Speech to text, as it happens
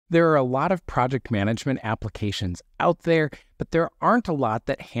There are a lot of project management applications out there, but there aren't a lot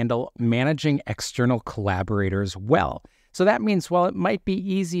that handle managing external collaborators well. So that means while it might be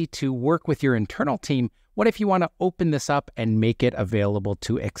easy to work with your internal team, what if you want to open this up and make it available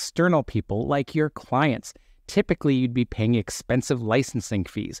to external people like your clients? Typically, you'd be paying expensive licensing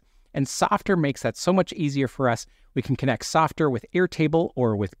fees. And Softr makes that so much easier for us. We can connect Softr with Airtable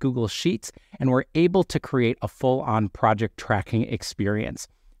or with Google Sheets, and we're able to create a full-on project tracking experience.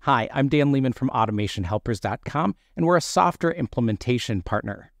 Hi, I'm Dan Lehman from AutomationHelpers.com, and we're a Softr implementation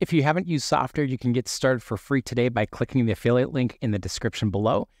partner. If you haven't used Softr, you can get started for free today by clicking the affiliate link in the description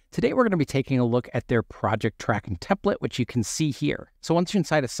below. Today, we're going to be taking a look at their project tracking template, which you can see here. So once you're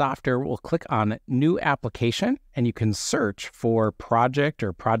inside of Softr, we'll click on New Application, and you can search for Project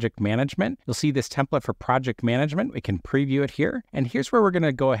or Project Management. You'll see this template for Project Management. We can preview it here. And here's where we're going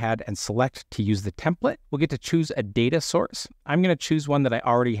to go ahead and select to use the template. We'll get to choose a data source. I'm going to choose one that I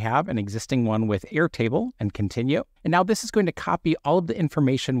already have, an existing one with Airtable, and continue. And now this is going to copy all of the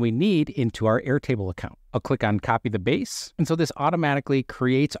information we need into our Airtable account. I'll click on Copy the Base. And so this automatically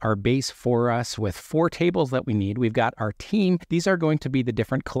creates our base for us with 4 tables that we need. We've got our team. These are going to be the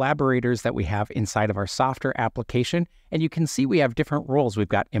different collaborators that we have inside of our Softr application. And you can see we have different roles. We've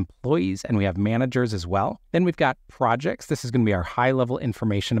got employees and we have managers as well. Then we've got projects. This is going to be our high-level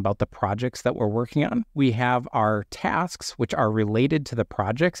information about the projects that we're working on. We have our tasks, which are related to the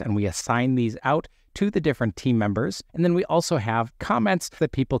projects, and we assign these out to the different team members. And then we also have comments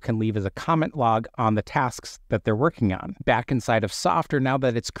that people can leave as a comment log on the tasks that they're working on. Back inside of Softr, now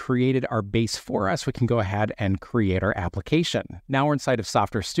that it's created our base for us, we can go ahead and create our application. Now we're inside of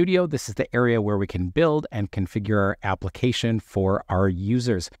Softr Studio. This is the area where we can build and configure our application for our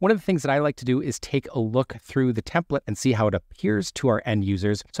users. One of the things that I like to do is take a look through the template and see how it appears to our end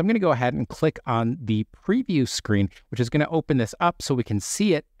users. So I'm going to go ahead and click on the preview screen, which is going to open this up so we can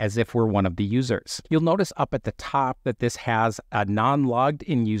see it as if we're one of the users. You'll notice up at the top that this has a non-logged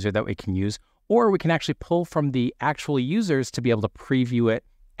in user that we can use, or we can actually pull from the actual users to be able to preview it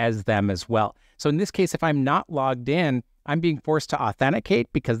as them as well. So in this case, if I'm not logged in, I'm being forced to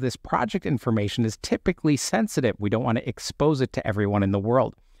authenticate because this project information is typically sensitive. We don't want to expose it to everyone in the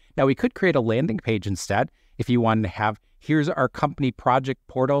world. Now, we could create a landing page instead. If you wanted to have, here's our company project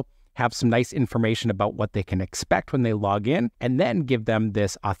portal, have some nice information about what they can expect when they log in, and then give them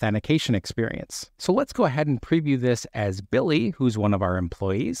this authentication experience. So let's go ahead and preview this as Billy, who's one of our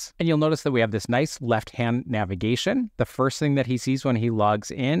employees. And you'll notice that we have this nice left-hand navigation. The first thing that he sees when he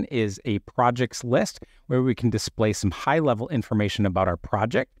logs in is a projects list where we can display some high-level information about our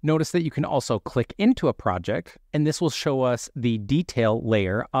project. Notice that you can also click into a project, and this will show us the detail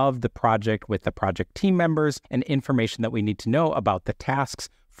layer of the project with the project team members and information that we need to know about the tasks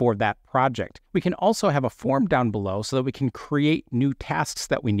for that project. We can also have a form down below so that we can create new tasks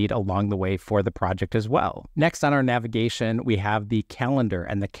that we need along the way for the project as well. Next on our navigation, we have the calendar,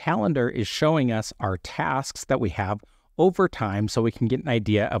 and the calendar is showing us our tasks that we have over time so we can get an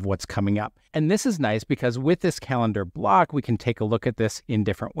idea of what's coming up. And this is nice because with this calendar block, we can take a look at this in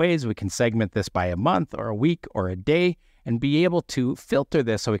different ways. We can segment this by a month or a week or a day and be able to filter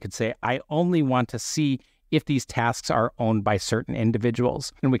this so we could say, I only want to see if these tasks are owned by certain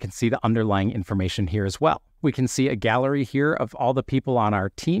individuals. And we can see the underlying information here as well. We can see a gallery here of all the people on our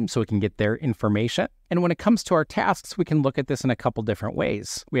team so we can get their information. And when it comes to our tasks, we can look at this in a couple different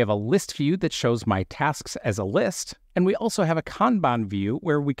ways. We have a list view that shows my tasks as a list. And we also have a Kanban view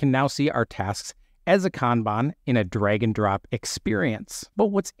where we can now see our tasks as a Kanban in a drag and drop experience. But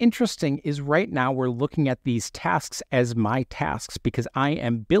what's interesting is right now we're looking at these tasks as my tasks because I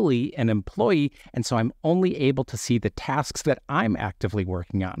am Billy, an employee, and so I'm only able to see the tasks that I'm actively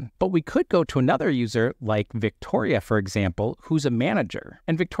working on. But we could go to another user like Victoria, for example, who's a manager.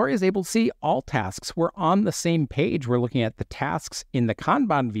 And Victoria is able to see all tasks. We're on the same page. We're looking at the tasks in the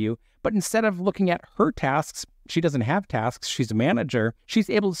Kanban view, but instead of looking at her tasks, she doesn't have tasks, she's a manager, she's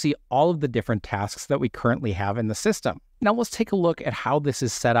able to see all of the different tasks that we currently have in the system. Now let's take a look at how this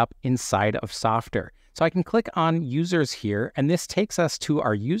is set up inside of Softr. So I can click on users here, and this takes us to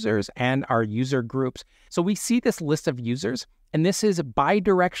our users and our user groups. So we see this list of users, and this is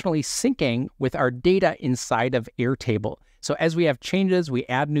bidirectionally syncing with our data inside of Airtable. So as we have changes, we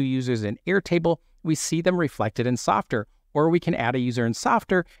add new users in Airtable, we see them reflected in Softr, or we can add a user in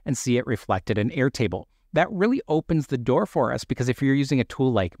Softr and see it reflected in Airtable. That really opens the door for us because if you're using a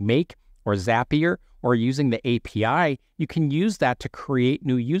tool like Make or Zapier or using the API, you can use that to create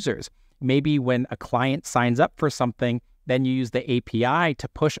new users. Maybe when a client signs up for something, then you use the API to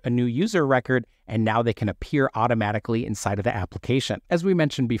push a new user record, and now they can appear automatically inside of the application. As we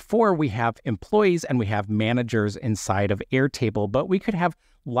mentioned before, we have employees and we have managers inside of Airtable, but we could have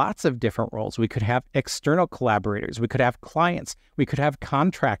lots of different roles. We could have external collaborators. We could have clients. We could have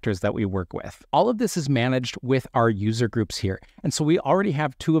contractors that we work with. All of this is managed with our user groups here. And so we already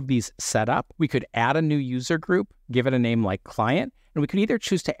have 2 of these set up. We could add a new user group, give it a name like client, and we could either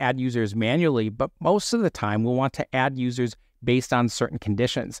choose to add users manually, but most of the time we'll want to add users based on certain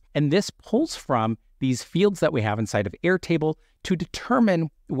conditions. And this pulls from these fields that we have inside of Airtable to determine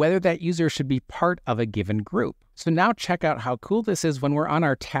whether that user should be part of a given group. So now check out how cool this is when we're on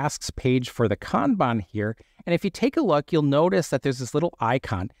our tasks page for the Kanban here. And if you take a look, you'll notice that there's this little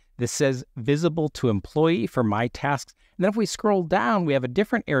icon that says visible to employee for my tasks. And then if we scroll down, we have a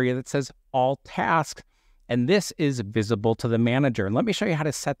different area that says all tasks. And this is visible to the manager. And let me show you how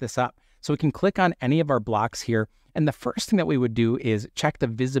to set this up. So we can click on any of our blocks here. And the first thing that we would do is check the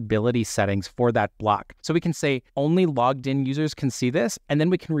visibility settings for that block. So we can say only logged in users can see this, and then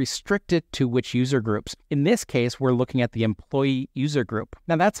we can restrict it to which user groups. In this case, we're looking at the employee user group.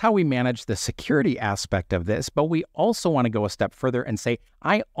 Now that's how we manage the security aspect of this, but we also want to go a step further and say,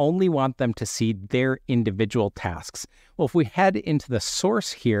 I only want them to see their individual tasks. Well, if we head into the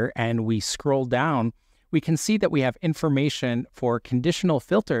source here and we scroll down, we can see that we have information for conditional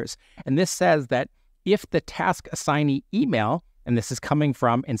filters. And this says that if the task assignee email, and this is coming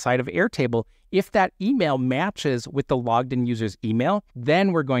from inside of Airtable, if that email matches with the logged in user's email,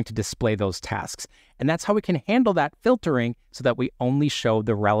 then we're going to display those tasks. And that's how we can handle that filtering so that we only show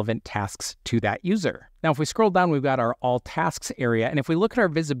the relevant tasks to that user. Now, if we scroll down, we've got our all tasks area. And if we look at our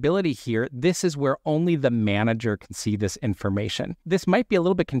visibility here, this is where only the manager can see this information. This might be a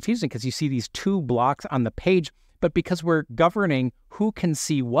little bit confusing because you see these 2 blocks on the page, but because we're governing who can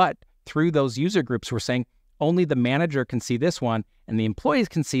see what through those user groups, we're saying only the manager can see this one and the employees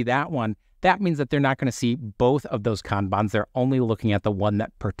can see that one. That means that they're not going to see both of those Kanbans. They're only looking at the one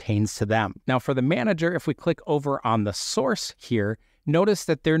that pertains to them. Now for the manager, if we click over on the source here, notice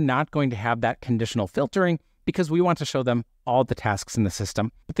that they're not going to have that conditional filtering because we want to show them all the tasks in the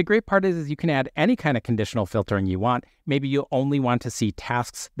system. But the great part is you can add any kind of conditional filtering you want. Maybe you only want to see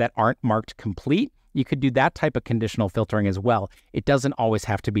tasks that aren't marked complete. You could do that type of conditional filtering as well. It doesn't always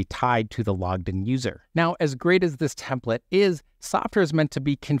have to be tied to the logged in user. Now, as great as this template is, Softr is meant to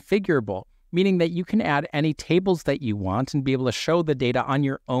be configurable, meaning that you can add any tables that you want and be able to show the data on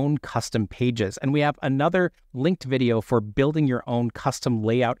your own custom pages. And we have another linked video for building your own custom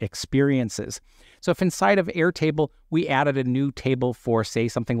layout experiences. So if inside of Airtable, we added a new table for, say,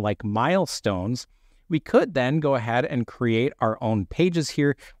 something like milestones, we could then go ahead and create our own pages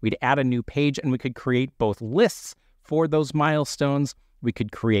here. We'd add a new page and we could create both lists for those milestones. We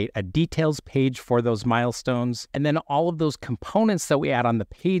could create a details page for those milestones. And then all of those components that we add on the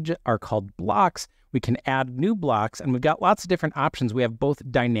page are called blocks. We can add new blocks and we've got lots of different options. We have both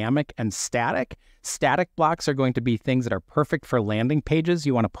dynamic and static. Static blocks are going to be things that are perfect for landing pages.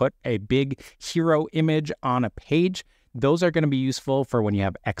 You want to put a big hero image on a page. Those are going to be useful for when you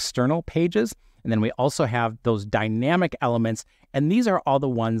have external pages. And then we also have those dynamic elements, and these are all the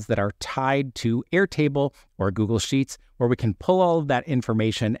ones that are tied to Airtable or Google Sheets, where we can pull all of that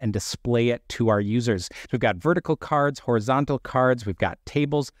information and display it to our users. So we've got vertical cards, horizontal cards, we've got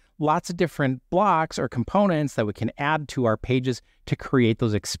tables, lots of different blocks or components that we can add to our pages to create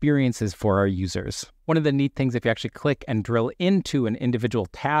those experiences for our users. One of the neat things, if you actually click and drill into an individual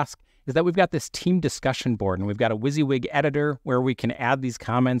task, is that we've got this team discussion board and we've got a WYSIWYG editor where we can add these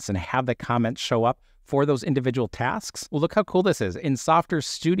comments and have the comments show up for those individual tasks. Well, look how cool this is. In Softr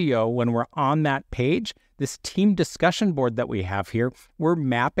Studio, when we're on that page, this team discussion board that we have here, we're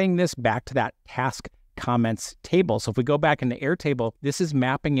mapping this back to that task comments table. So if we go back into Airtable, this is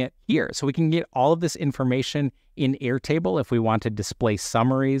mapping it here. So we can get all of this information in Airtable if we want to display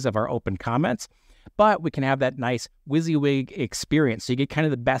summaries of our open comments. But we can have that nice WYSIWYG experience. So you get kind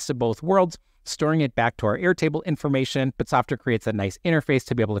of the best of both worlds, storing it back to our Airtable information, but Softr creates a nice interface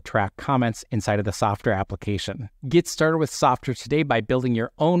to be able to track comments inside of the Softr application. Get started with Softr today by building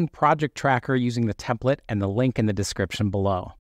your own project tracker using the template and the link in the description below.